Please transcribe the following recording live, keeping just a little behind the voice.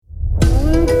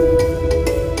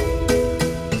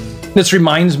This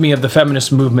reminds me of the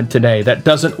feminist movement today that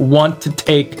doesn't want to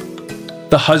take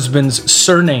the husband's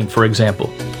surname, for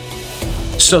example.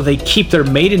 So they keep their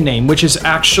maiden name, which is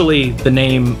actually the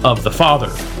name of the father.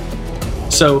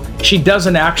 So she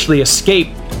doesn't actually escape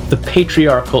the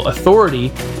patriarchal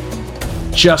authority,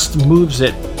 just moves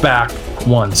it back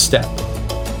one step.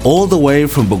 All the way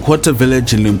from Bukwata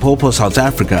village in Limpopo, South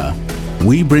Africa,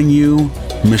 we bring you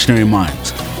Missionary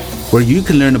Minds, where you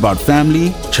can learn about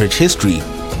family, church history,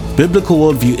 biblical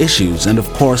worldview issues, and of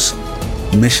course,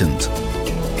 missions.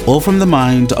 All from the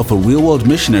mind of a real-world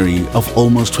missionary of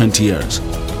almost 20 years.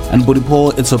 And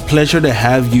Budipo, it's a pleasure to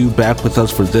have you back with us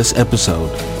for this episode.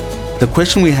 The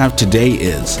question we have today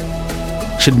is,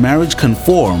 should marriage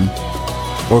conform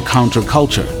or counter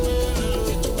culture?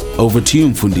 Over to you,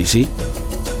 Mfundisi.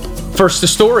 First, the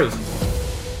story.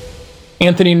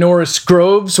 Anthony Norris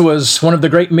Groves was one of the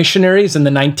great missionaries in the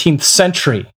 19th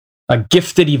century, a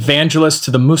gifted evangelist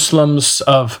to the Muslims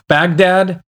of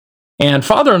Baghdad, and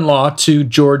father-in-law to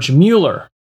George Mueller,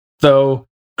 though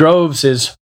Groves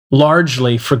is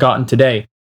largely forgotten today.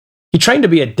 He trained to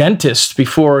be a dentist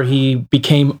before he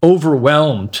became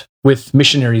overwhelmed with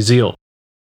missionary zeal.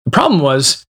 The problem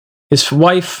was his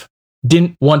wife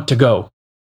didn't want to go.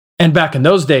 And back in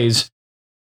those days,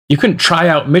 you couldn't try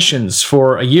out missions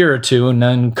for a year or two and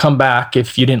then come back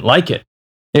if you didn't like it.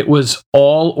 It was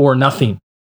all or nothing.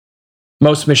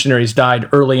 Most missionaries died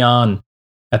early on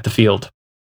at the field.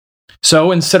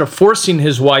 So instead of forcing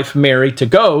his wife Mary to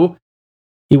go,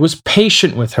 he was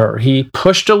patient with her. He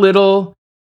pushed a little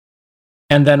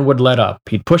and then would let up.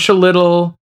 He'd push a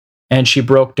little and she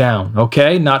broke down.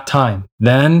 Okay, not time.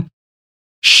 Then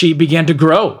she began to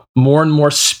grow more and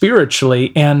more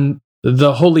spiritually, and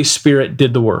the Holy Spirit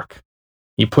did the work.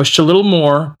 He pushed a little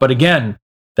more, but again,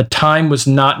 the time was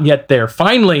not yet there.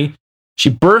 Finally, she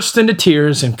burst into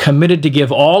tears and committed to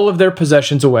give all of their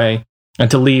possessions away and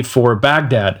to leave for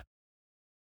Baghdad.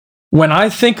 When I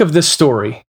think of this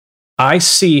story, I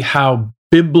see how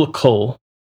biblical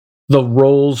the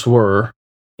roles were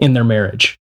in their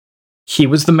marriage. He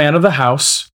was the man of the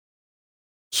house.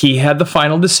 He had the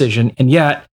final decision, and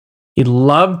yet he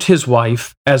loved his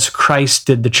wife as Christ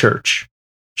did the church.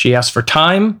 She asked for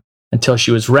time until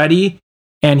she was ready,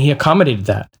 and he accommodated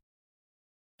that.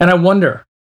 And I wonder,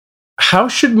 how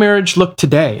should marriage look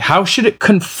today? How should it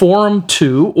conform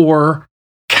to or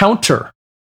counter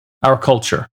our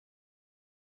culture?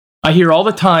 I hear all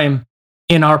the time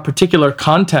in our particular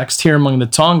context here among the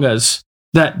Tongas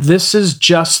that this is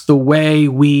just the way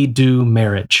we do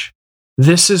marriage.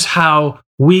 This is how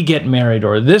we get married,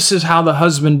 or this is how the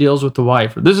husband deals with the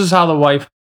wife, or this is how the wife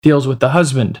deals with the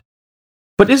husband.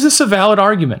 But is this a valid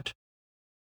argument?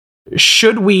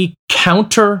 Should we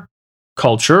counter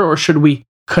culture, or should we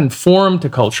conform to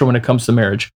culture when it comes to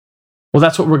marriage? Well,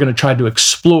 that's what we're going to try to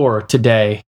explore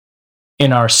today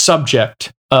in our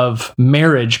subject of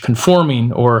marriage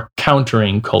conforming or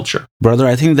countering culture. Brother,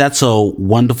 I think that's a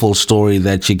wonderful story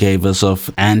that you gave us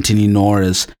of Anthony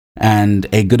Norris, and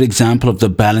a good example of the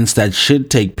balance that should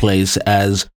take place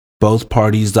as both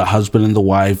parties, the husband and the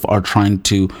wife, are trying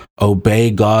to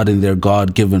obey God in their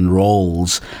God-given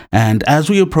roles. And as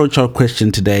we approach our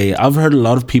question today, I've heard a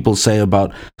lot of people say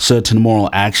about certain moral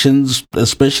actions,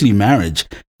 especially marriage,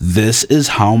 this is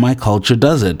how my culture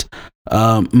does it.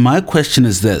 My question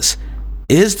is this: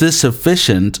 is this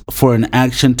sufficient for an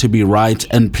action to be right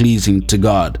and pleasing to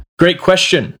God? Great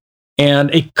question,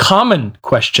 and a common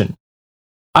question.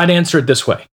 I'd answer it this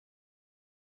way.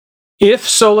 If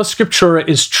sola scriptura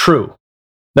is true,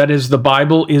 that is, the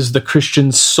Bible is the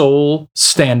Christian's sole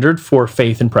standard for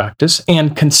faith and practice,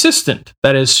 and consistent,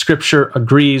 that is, Scripture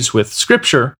agrees with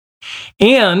Scripture,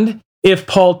 and if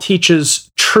Paul teaches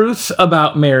truth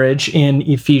about marriage in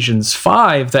Ephesians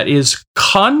 5 that is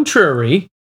contrary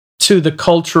to the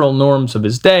cultural norms of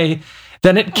his day,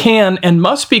 then it can and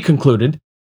must be concluded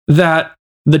that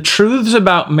the truths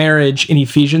about marriage in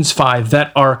Ephesians 5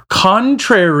 that are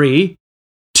contrary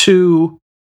to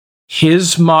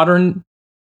his modern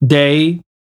day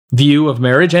view of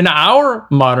marriage and our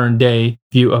modern day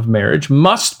view of marriage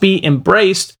must be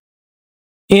embraced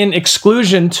in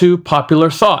exclusion to popular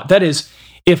thought. That is,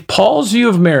 if Paul's view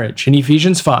of marriage in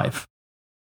Ephesians 5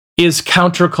 is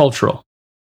countercultural,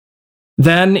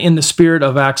 then in the spirit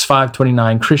of Acts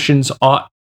 5:29, Christians ought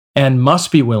and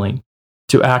must be willing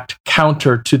to act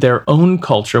counter to their own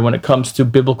culture when it comes to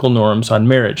biblical norms on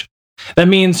marriage. That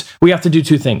means we have to do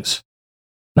two things.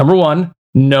 Number one,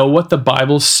 know what the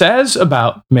Bible says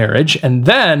about marriage, and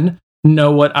then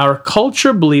know what our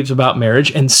culture believes about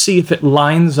marriage and see if it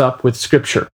lines up with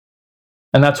Scripture.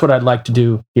 And that's what I'd like to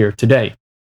do here today.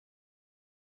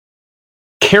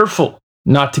 Careful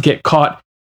not to get caught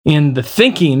in the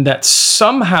thinking that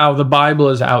somehow the Bible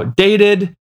is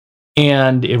outdated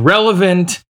and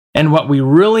irrelevant, and what we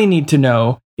really need to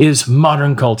know is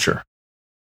modern culture.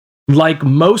 Like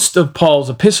most of Paul's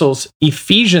epistles,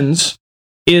 Ephesians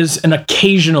is an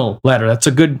occasional letter. That's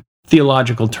a good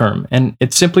theological term, and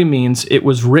it simply means it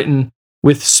was written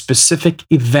with specific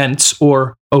events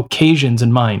or occasions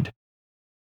in mind.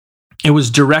 It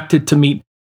was directed to meet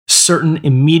certain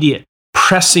immediate,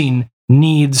 pressing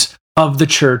needs of the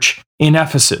church in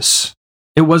Ephesus.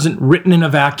 It wasn't written in a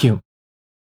vacuum.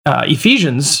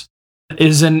 Ephesians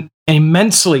is an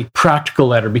immensely practical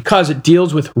letter because it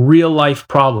deals with real life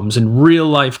problems and real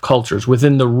life cultures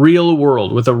within the real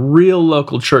world, with a real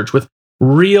local church, with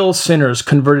real sinners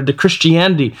converted to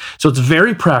Christianity. So it's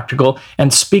very practical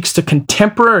and speaks to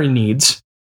contemporary needs,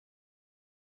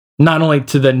 not only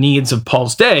to the needs of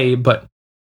Paul's day, but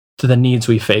to the needs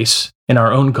we face in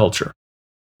our own culture.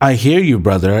 I hear you,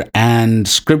 brother, and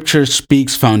scripture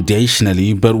speaks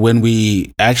foundationally, but when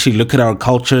we actually look at our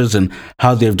cultures and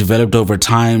how they've developed over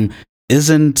time,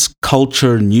 isn't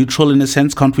culture neutral in a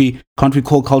sense? Can't we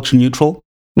call culture neutral?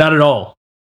 Not at all.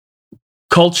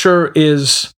 Culture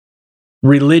is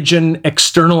religion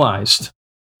externalized,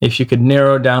 if you could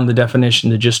narrow down the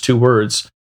definition to just two words.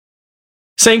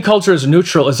 Saying culture is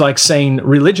neutral is like saying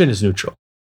religion is neutral.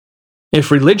 If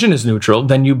religion is neutral,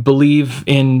 then you believe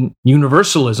in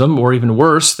universalism, or even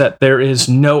worse, that there is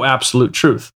no absolute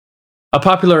truth. A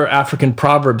popular African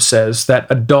proverb says that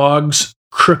a dog's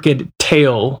crooked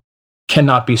tail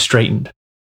cannot be straightened.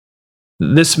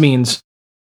 This means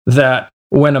that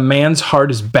when a man's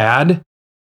heart is bad,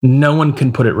 no one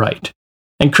can put it right.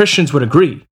 And Christians would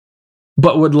agree,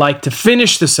 but would like to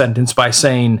finish the sentence by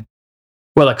saying,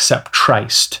 well, except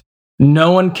Christ.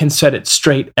 No one can set it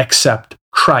straight except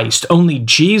Christ. Only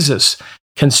Jesus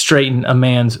can straighten a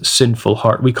man's sinful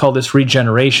heart. We call this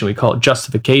regeneration. We call it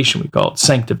justification. We call it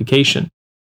sanctification.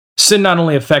 Sin not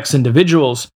only affects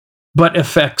individuals, but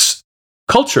affects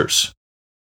cultures.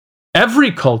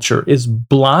 Every culture is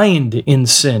blind in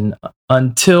sin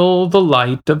until the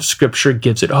light of Scripture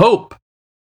gives it hope.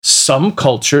 Some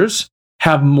cultures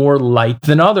have more light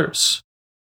than others,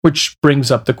 which brings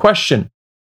up the question,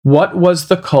 what was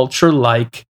the culture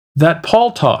like that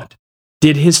Paul taught?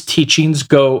 Did his teachings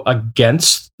go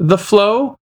against the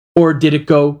flow, or did it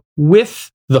go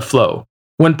with the flow?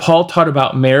 When Paul taught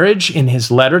about marriage in his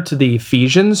letter to the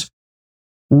Ephesians,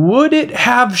 would it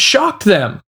have shocked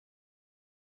them?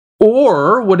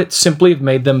 Or would it simply have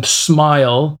made them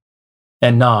smile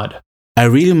and nod? I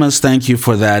really must thank you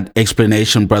for that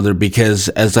explanation, brother, because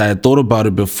as I had thought about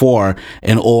it before,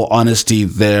 in all honesty,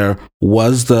 there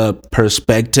was the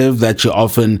perspective that you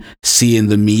often see in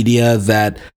the media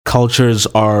that cultures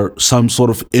are some sort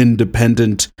of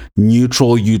independent,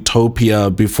 neutral utopia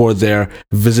before they're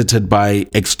visited by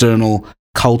external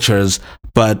cultures.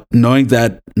 But knowing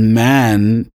that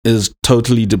man is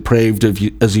totally depraved,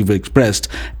 as you've expressed,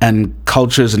 and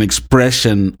culture is an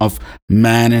expression of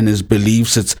man and his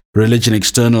beliefs, it's religion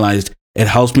externalized, it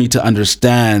helps me to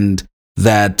understand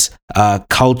that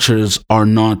cultures are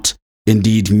not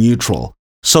indeed neutral.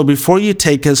 So before you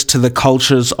take us to the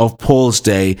cultures of Paul's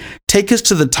day, take us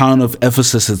to the town of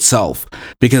Ephesus itself,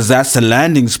 because that's the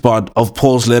landing spot of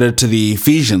Paul's letter to the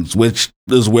Ephesians, which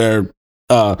is where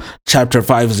chapter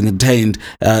 5 is contained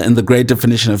in the great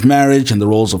definition of marriage and the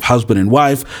roles of husband and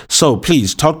wife. So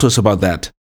please talk to us about that.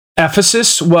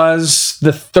 Ephesus was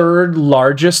the third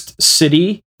largest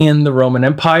city in the Roman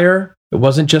Empire. It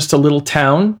wasn't just a little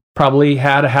town, probably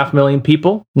had 500,000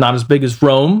 people, not as big as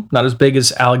Rome, not as big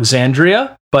as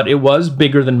Alexandria, but it was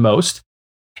bigger than most.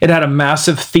 It had a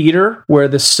massive theater where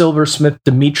the silversmith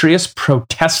Demetrius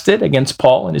protested against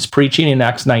Paul and his preaching in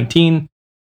Acts 19.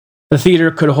 The theater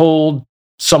could hold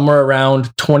somewhere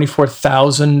around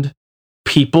 24,000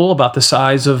 people, about the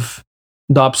size of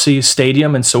Dopsy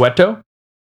Stadium in Soweto.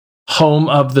 Home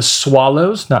of the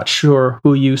Swallows. Not sure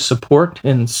who you support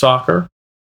in soccer.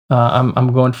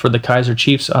 I'm going for the Kaiser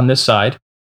Chiefs on this side.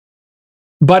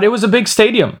 But it was a big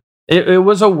stadium. It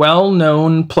was a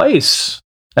well-known place,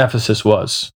 Ephesus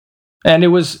was. And it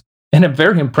was in a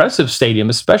very impressive stadium,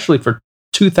 especially for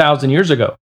 2,000 years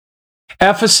ago.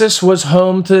 Ephesus was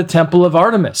home to the Temple of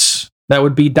Artemis. That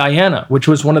would be Diana, which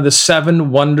was one of the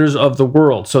 7 wonders of the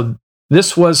world. So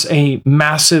this was a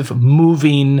massive,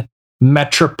 moving,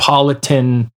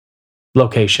 metropolitan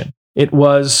location. It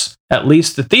was, at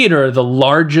least the theater, the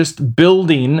largest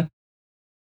building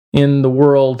in the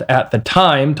world at the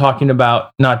time, talking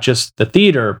about not just the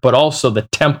theater, but also the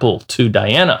temple to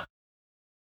Diana.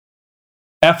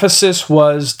 Ephesus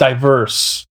was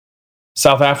diverse.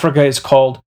 South Africa is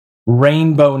called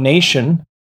Rainbow Nation.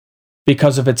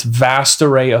 because of its vast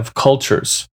array of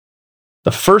cultures.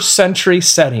 The first century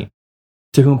setting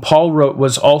to whom Paul wrote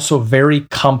was also very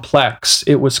complex.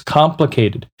 It was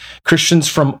complicated. Christians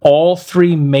from all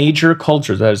three major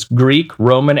cultures, that is Greek,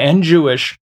 Roman, and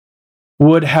Jewish,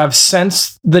 would have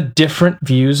sensed the different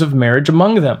views of marriage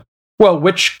among them. Well,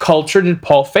 which culture did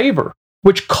Paul favor?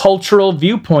 Which cultural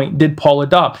viewpoint did Paul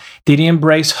adopt? Did he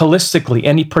embrace holistically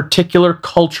any particular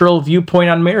cultural viewpoint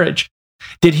on marriage?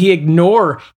 Did he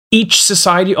ignore each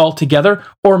society altogether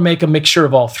or make a mixture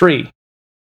of all three?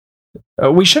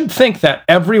 We shouldn't think that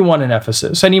everyone in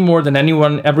Ephesus, any more than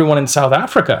everyone in South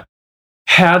Africa,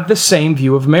 had the same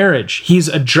view of marriage. He's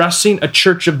addressing a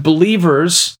church of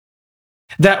believers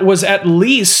that was at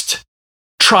least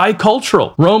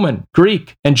tricultural, Roman,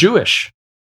 Greek, and Jewish.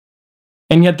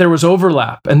 And yet there was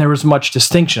overlap and there was much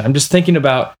distinction. I'm just thinking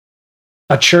about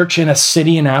a church in a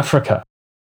city in Africa,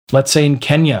 let's say in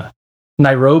Kenya,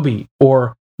 Nairobi,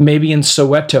 or maybe in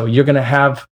Soweto. You're going to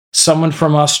have someone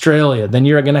from Australia, then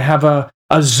you're going to have a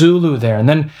Zulu there, and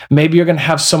then maybe you're going to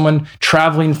have someone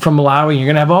traveling from Malawi. You're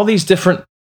going to have all these different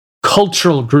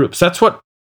cultural groups. That's what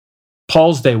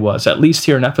Paul's day was, at least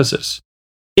here in Ephesus.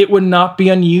 It would not be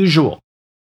unusual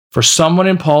for someone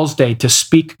in Paul's day to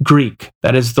speak Greek,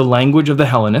 that is the language of the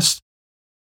Hellenists,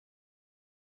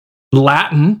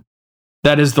 Latin,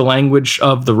 that is the language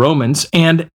of the Romans,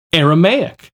 and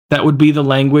Aramaic, that would be the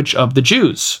language of the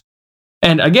Jews.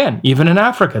 And again, even in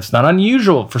Africa, it's not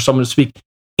unusual for someone to speak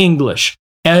English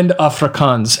and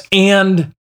Afrikaans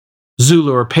and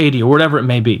Zulu or Pedi or whatever it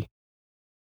may be.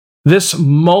 This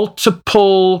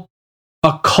multiple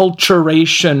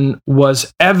acculturation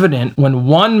was evident when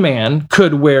one man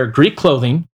could wear Greek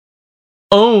clothing,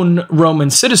 own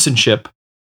Roman citizenship,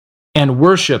 and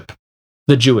worship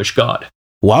the Jewish God.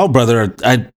 Wow, brother,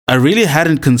 I really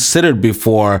hadn't considered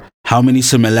before how many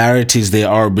similarities there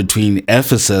are between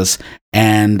Ephesus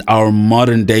and our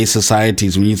modern day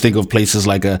societies. When you think of places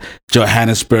like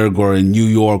Johannesburg or in New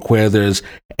York, where there's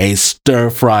a stir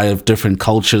fry of different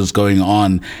cultures going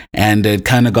on, and it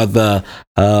kind of got the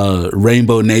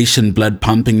Rainbow Nation blood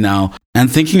pumping now. And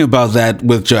thinking about that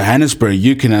with Johannesburg,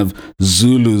 you can have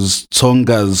Zulus,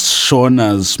 Tsongas,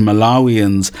 Shonas,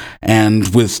 Malawians,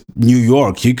 and with New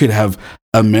York, you could have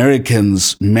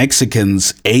Americans,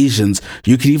 Mexicans, Asians.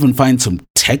 You could even find some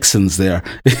Texans there.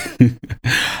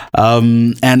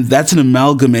 And that's an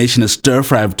amalgamation, a stir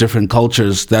fry of different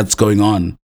cultures that's going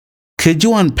on. Could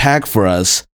you unpack for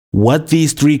us what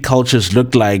these three cultures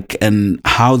looked like and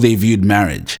how they viewed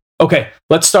marriage? Okay,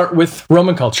 let's start with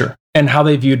Roman culture and how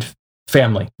they viewed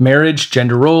family, marriage,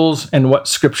 gender roles, and what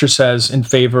Scripture says in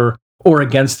favor or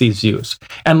against these views.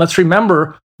 And let's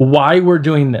remember why we're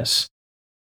doing this.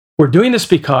 We're doing this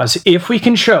because if we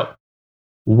can show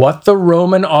what the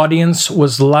Roman audience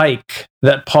was like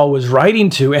that Paul was writing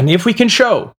to, and if we can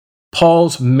show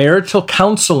Paul's marital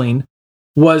counseling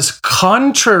was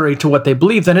contrary to what they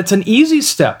believed, then it's an easy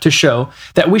step to show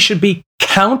that we should be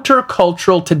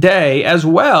countercultural today as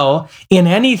well in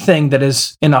anything that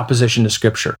is in opposition to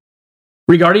Scripture.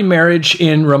 Regarding marriage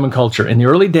in Roman culture, in the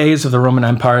early days of the Roman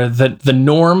Empire, the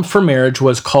norm for marriage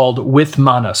was called with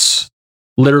manus,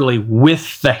 literally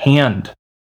with the hand.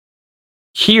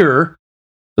 Here,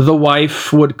 the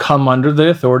wife would come under the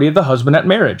authority of the husband at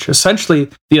marriage. Essentially,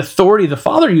 the authority the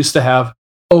father used to have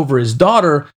over his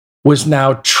daughter was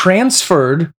now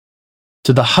transferred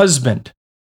to the husband,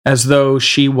 as though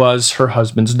she was her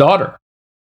husband's daughter.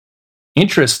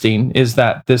 Interesting is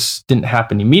that this didn't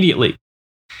happen immediately.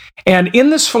 And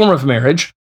in this form of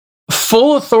marriage,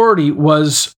 full authority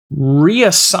was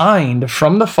reassigned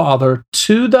from the father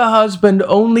to the husband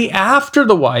only after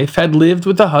the wife had lived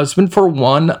with the husband for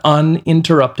one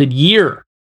uninterrupted year.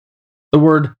 The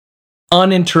word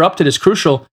uninterrupted is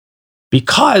crucial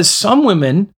because some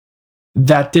women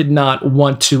that did not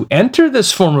want to enter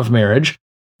this form of marriage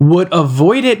would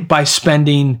avoid it by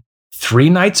spending 3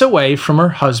 nights away from her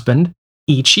husband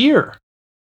each year.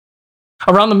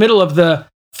 Around the middle of the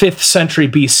 5th century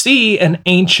BC, an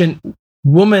ancient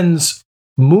woman's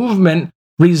movement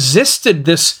resisted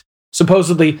this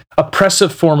supposedly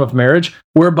oppressive form of marriage,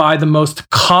 whereby the most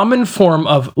common form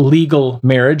of legal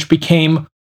marriage became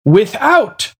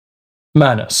without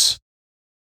manus.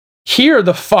 Here,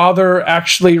 the father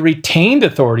actually retained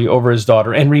authority over his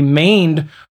daughter and remained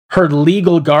her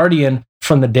legal guardian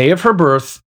from the day of her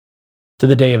birth to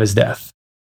the day of his death.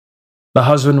 The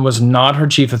husband was not her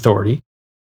chief authority.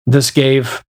 This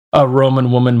gave a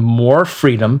Roman woman more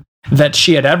freedom that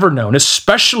she had ever known,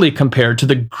 especially compared to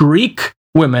the Greek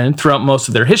women throughout most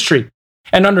of their history.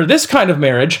 And under this kind of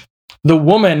marriage, the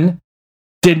woman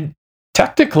did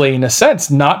technically, in a sense,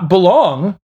 not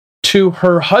belong to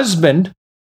her husband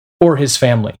or his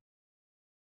family.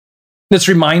 This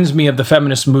reminds me of the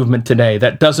feminist movement today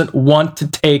that doesn't want to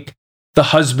take the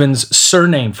husband's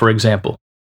surname, for example.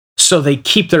 So they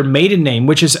keep their maiden name,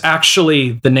 which is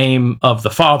actually the name of the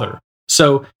father.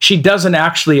 So she doesn't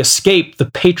actually escape the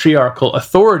patriarchal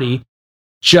authority,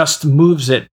 just moves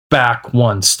it back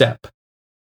one step.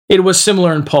 It was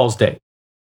similar in Paul's day.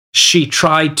 She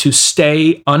tried to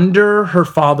stay under her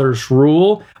father's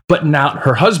rule, but not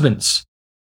her husband's.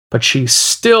 But she's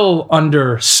still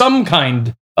under some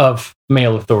kind of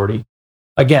male authority.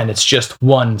 Again, it's just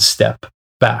one step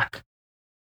back.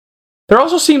 There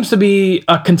also seems to be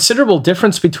a considerable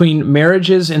difference between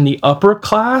marriages in the upper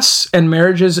class and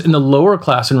marriages in the lower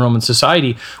class in Roman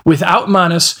society. Without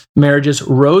Manus, marriages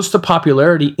rose to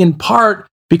popularity in part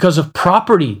because of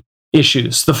property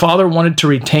issues. The father wanted to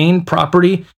retain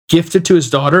property gifted to his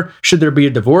daughter should there be a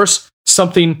divorce,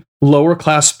 something lower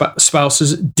class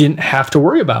spouses didn't have to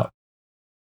worry about.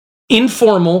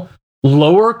 Informal,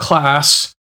 lower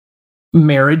class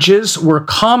marriages were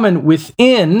common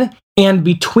within and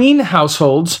between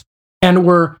households and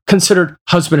were considered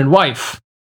husband and wife.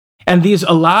 And these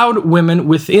allowed women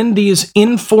within these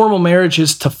informal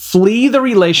marriages to flee the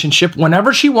relationship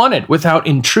whenever she wanted without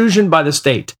intrusion by the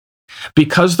state.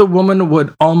 Because the woman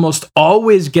would almost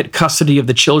always get custody of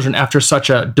the children after such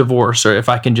a divorce, or if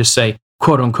I can just say,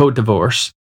 quote unquote,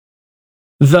 divorce,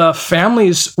 the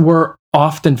families were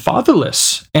often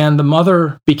fatherless, and the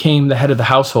mother became the head of the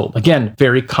household. Again,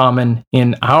 very common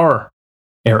in our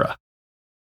era.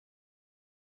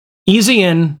 Easy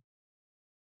in,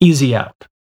 easy out.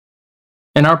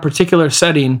 In our particular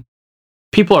setting,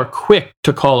 people are quick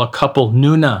to call a couple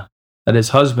nuna, that is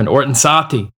husband, or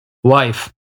insati,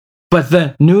 wife. But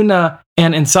the nuna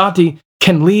and insati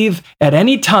can leave at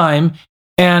any time,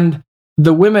 and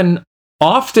the women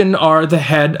often are the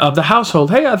head of the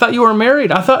household. Hey, I thought you were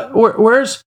married. I thought,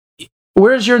 where's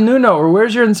your nuna or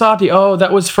where's your insati? Oh,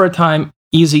 that was for a time.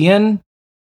 Easy in,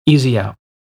 easy out.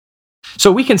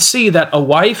 So we can see that a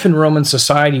wife in Roman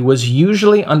society was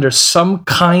usually under some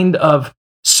kind of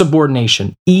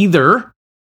subordination. Either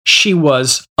she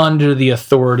was under the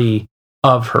authority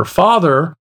of her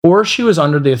father, or she was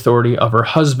under the authority of her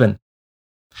husband.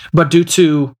 But due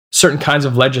to certain kinds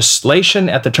of legislation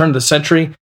at the turn of the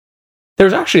century,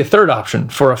 there's actually a third option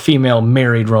for a female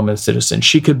married Roman citizen.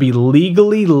 She could be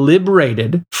legally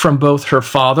liberated from both her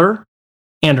father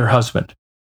and her husband.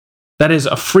 That is,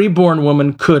 a freeborn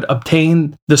woman could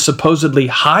obtain the supposedly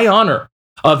high honor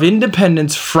of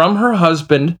independence from her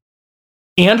husband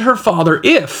and her father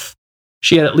if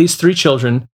she had at least 3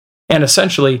 children, and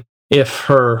essentially if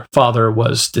her father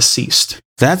was deceased.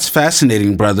 That's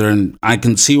fascinating, brother, and I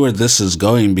can see where this is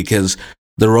going because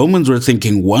the Romans were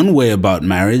thinking one way about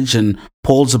marriage, and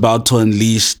Paul's about to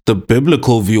unleash the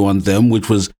biblical view on them, which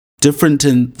was different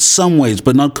in some ways,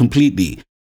 but not completely.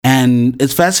 And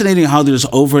it's fascinating how there's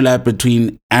overlap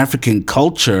between African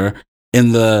culture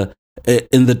in the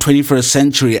 21st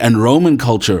century and Roman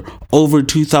culture over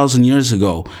 2,000 years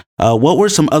ago. What were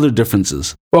some other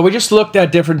differences? Well, we just looked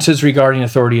at differences regarding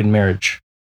authority in marriage,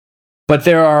 but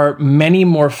there are many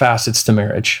more facets to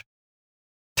marriage.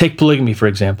 Take polygamy, for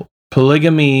example.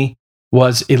 Polygamy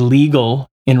was illegal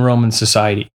in Roman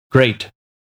society. Great.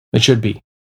 It should be.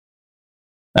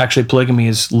 Actually, polygamy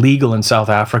is legal in South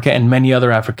Africa and many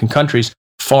other African countries,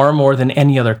 far more than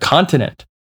any other continent.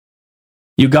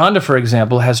 Uganda, for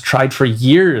example, has tried for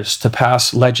years to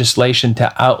pass legislation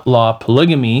to outlaw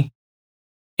polygamy,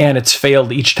 and it's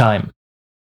failed each time.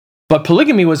 But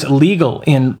polygamy was legal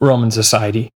in Roman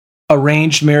society.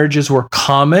 Arranged marriages were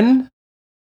common,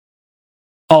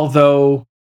 although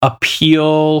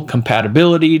appeal,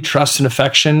 compatibility, trust, and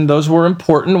affection, those were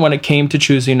important when it came to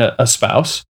choosing a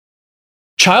spouse.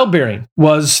 Childbearing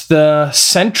was the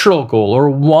central goal, or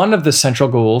one of the central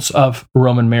goals of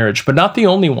Roman marriage, but not the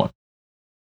only one.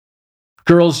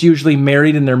 Girls usually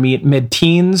married in their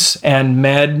mid-teens, and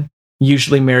men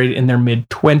usually married in their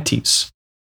mid-20s.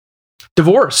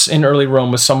 Divorce in early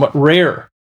Rome was somewhat rare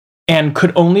and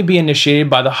could only be initiated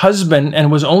by the husband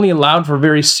and was only allowed for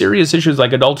very serious issues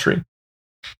like adultery.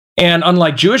 And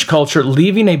unlike Jewish culture,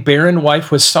 leaving a barren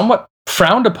wife was somewhat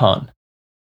frowned upon.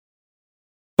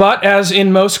 But as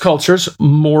in most cultures,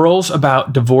 morals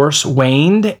about divorce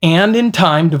waned, and in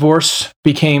time, divorce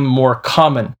became more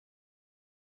common.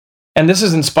 And this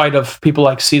is in spite of people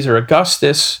like Caesar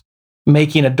Augustus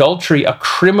making adultery a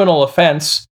criminal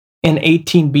offense in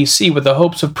 18 BC with the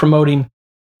hopes of promoting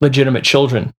legitimate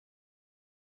children.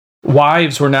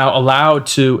 Wives were now allowed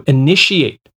to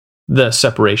initiate the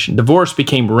separation. Divorce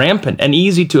became rampant and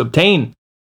easy to obtain.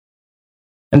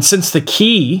 And since the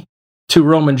key to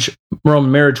Roman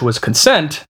marriage was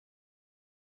consent,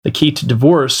 The key to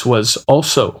divorce was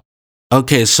also.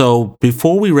 Okay, so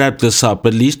before we wrap this up,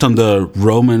 at least on the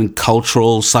Roman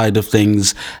cultural side of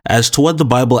things, as to what the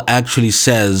Bible actually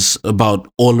says about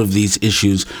all of these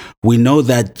issues, we know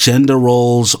that gender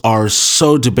roles are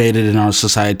so debated in our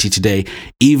society today,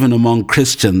 even among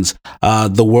Christians.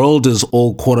 The world is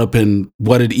all caught up in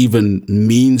what it even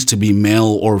means to be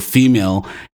male or female.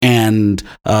 And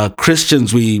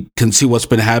Christians, we can see what's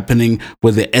been happening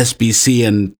with the SBC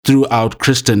and throughout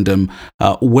Christendom.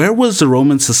 Where was the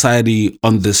Roman society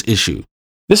on this issue?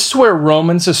 This is where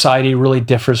Roman society really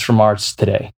differs from ours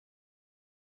today.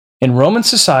 In Roman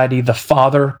society, the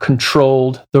father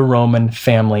controlled the Roman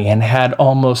family and had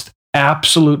almost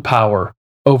absolute power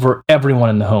over everyone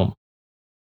in the home.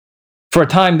 For a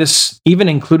time, this even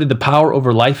included the power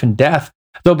over life and death,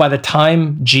 though by the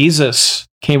time Jesus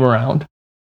came around,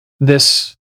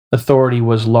 this authority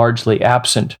was largely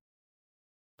absent.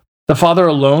 The father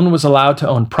alone was allowed to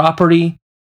own property.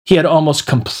 He had almost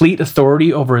complete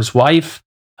authority over his wife,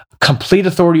 complete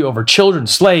authority over children,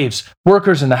 slaves,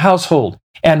 workers in the household.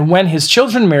 And when his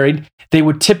children married, they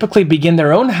would typically begin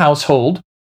their own household,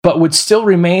 but would still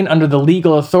remain under the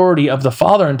legal authority of the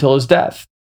father until his death.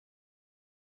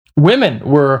 Women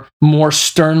were more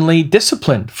sternly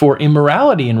disciplined for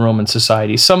immorality in Roman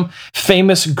society. Some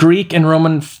famous Greek and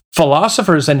Roman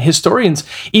philosophers and historians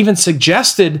even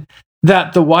suggested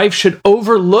that the wife should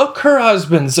overlook her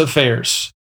husband's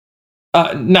affairs.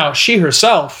 Now, she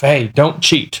herself, hey, don't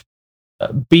cheat.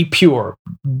 Be pure.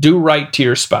 Do right to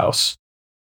your spouse.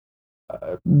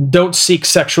 Don't seek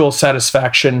sexual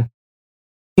satisfaction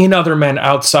in other men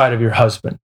outside of your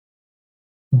husband.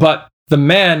 But the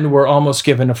men were almost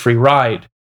given a free ride.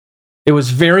 It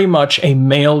was very much a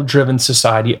male-driven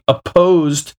society,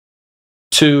 opposed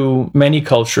to many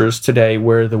cultures today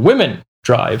where the women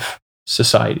drive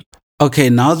society. Okay,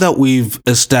 now that we've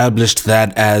established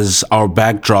that as our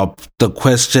backdrop, the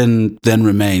question then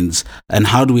remains, and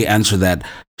how do we answer that?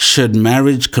 Should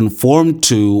marriage conform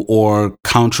to or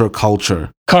counter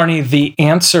culture? Carney, the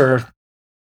answer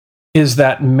is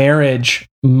that marriage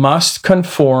must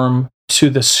conform to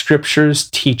the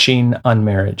scripture's teaching on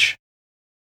marriage.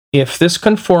 If this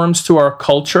conforms to our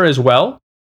culture as well,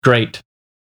 great.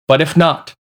 But if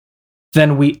not,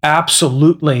 then we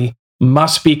absolutely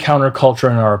must be counterculture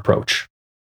in our approach.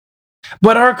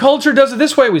 But our culture does it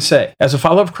this way, we say. As a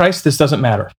follower of Christ, this doesn't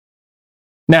matter.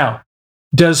 Now,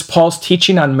 does Paul's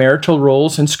teaching on marital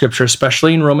roles in Scripture,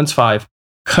 especially in Romans 5,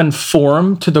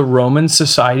 conform to the Roman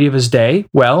society of his day?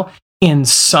 Well, in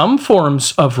some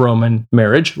forms of Roman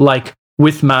marriage, like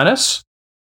with manus,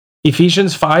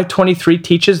 Ephesians 5:23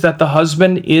 teaches that the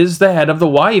husband is the head of the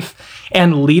wife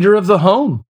and leader of the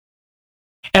home.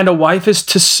 And a wife is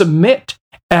to submit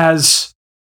as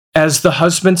the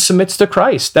husband submits to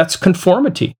Christ. That's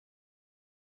conformity.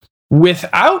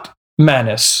 Without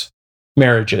manus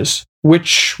marriages,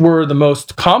 which were the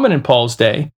most common in Paul's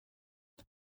day,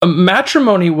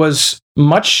 matrimony was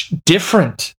much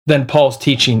different than Paul's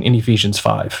teaching in Ephesians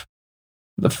 5.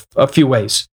 A few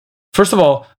ways. First of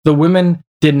all, the women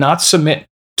did not submit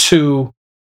to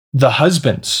the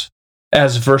husbands,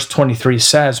 as verse 23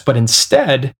 says, but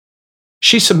instead,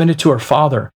 she submitted to her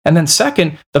father. And then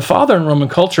second, the father in Roman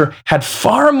culture had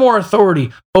far more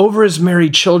authority over his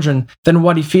married children than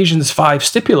what Ephesians 5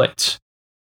 stipulates.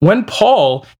 When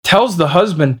Paul tells the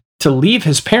husband to leave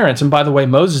his parents, and by the way,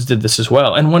 Moses did this as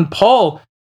well, and when Paul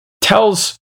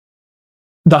tells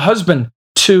the husband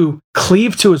to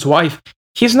cleave to his wife,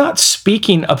 he's not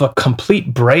speaking of a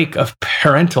complete break of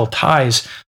parental ties,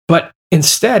 but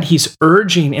instead he's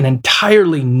urging an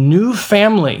entirely new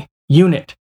family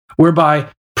unit whereby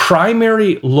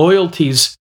primary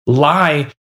loyalties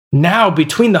lie now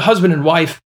between the husband and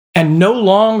wife and no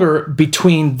longer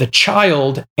between the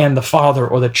child and the father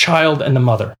or the child and the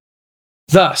mother.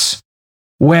 Thus,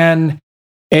 when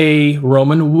a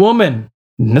Roman woman,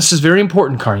 and this is very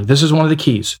important, Carney, this is one of the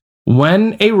keys,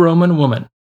 when a Roman woman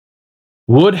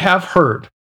would have heard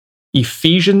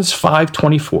Ephesians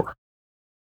 5:24,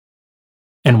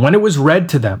 and when it was read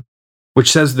to them,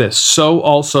 which says this, so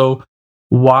also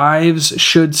wives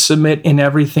should submit in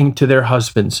everything to their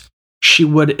husbands, she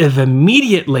would have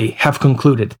immediately have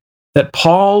concluded that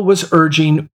Paul was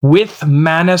urging with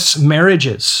manus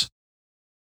marriages.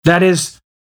 That is,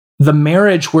 the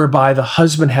marriage whereby the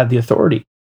husband had the authority.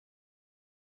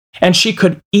 And she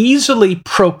could easily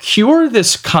procure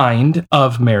this kind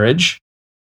of marriage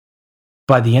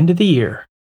by the end of the year,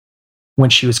 when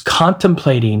she was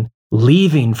contemplating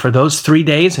leaving for those 3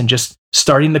 days and just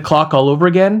starting the clock all over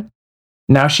again.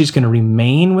 Now she's going to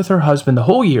remain with her husband the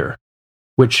whole year,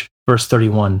 which verse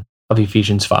 31 of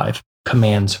Ephesians 5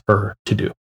 commands her to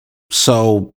do.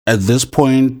 So at this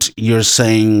point, you're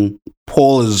saying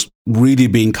Paul is really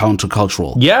being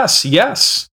countercultural.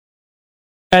 Yes.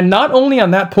 And not only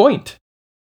on that point.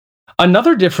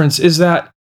 Another difference is that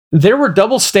there were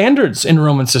double standards in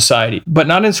Roman society, but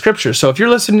not in Scripture. So if you're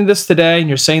listening to this today and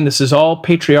you're saying this is all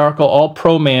patriarchal, all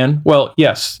pro-man, well,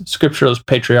 yes, Scripture is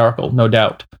patriarchal, no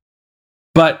doubt.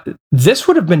 But this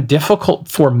would have been difficult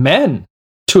for men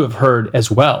to have heard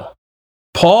as well.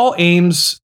 Paul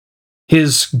aims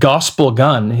his gospel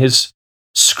gun, his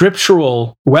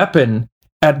scriptural weapon,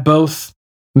 at both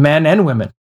men and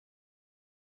women.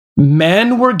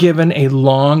 Men were given a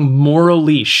long moral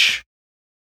leash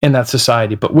in that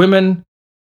society, but women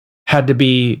had to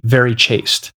be very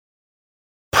chaste.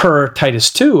 Per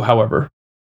Titus 2, however,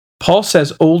 Paul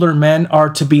says older men are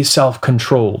to be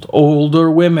self-controlled.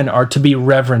 Older women are to be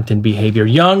reverent in behavior.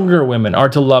 Younger women are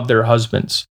to love their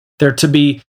husbands. They're to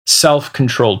be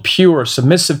self-controlled, pure,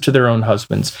 submissive to their own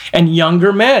husbands. And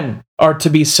younger men are to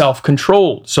be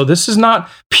self-controlled. So this is not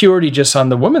purity just on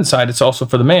the woman's side, it's also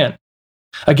for the man.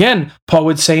 Again, Paul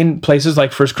would say in places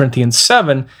like 1 Corinthians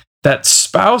 7 that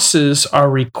spouses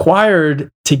are required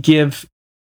to give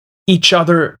each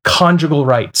other conjugal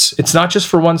rights. It's not just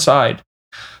for one side.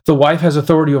 The wife has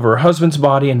authority over her husband's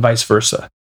body and vice versa.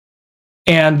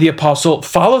 And the apostle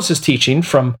follows his teaching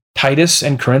from Titus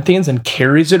and Corinthians and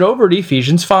carries it over to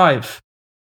Ephesians 5.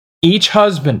 Each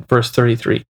husband, verse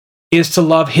 33, is to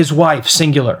love his wife,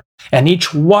 singular, and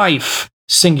each wife,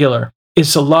 singular,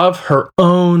 is to love her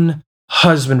own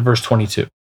husband, verse 22.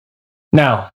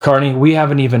 Now, Carney, we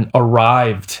haven't even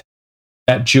arrived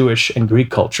at Jewish and Greek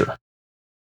culture.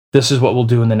 This is what we'll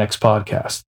do in the next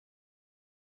podcast.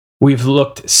 We've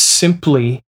looked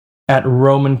simply at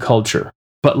Roman culture,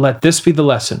 but let this be the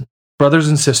lesson. Brothers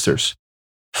and sisters,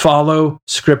 follow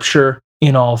Scripture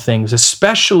in all things,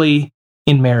 especially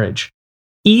in marriage.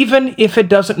 Even if it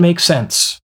doesn't make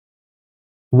sense,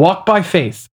 walk by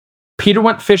faith. Peter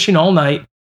went fishing all night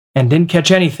and didn't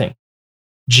catch anything.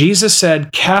 Jesus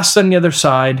said, cast on the other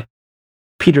side.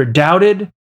 Peter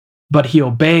doubted, but he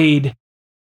obeyed,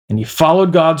 and he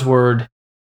followed God's word,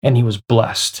 and he was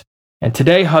blessed. And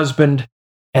today, husband,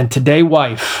 and today,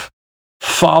 wife,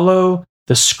 follow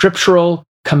the scriptural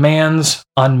commands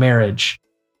on marriage.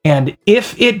 And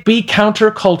if it be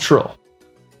countercultural,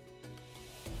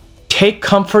 take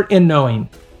comfort in knowing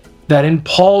that in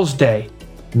Paul's day,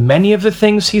 many of the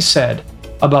things he said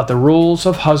about the rules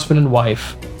of husband and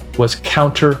wife was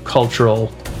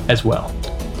countercultural as well.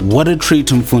 What a treat,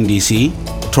 Mfundisi.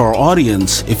 To our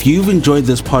audience, if you've enjoyed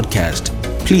this podcast,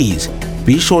 please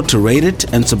be sure to rate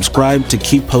it and subscribe to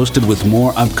keep posted with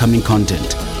more upcoming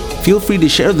content. Feel free to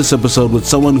share this episode with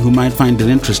someone who might find it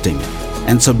interesting,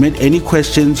 and submit any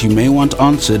questions you may want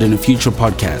answered in a future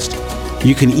podcast.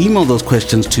 You can email those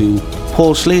questions to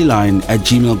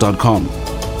paulslayline@gmail.com.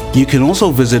 You can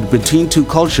also visit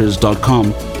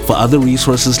betweentwocultures.com for other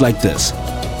resources like this.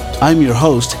 I'm your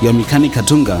host, Yamikani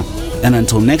Katunga, and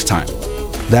until next time,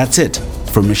 that's it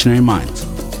for Missionary Minds.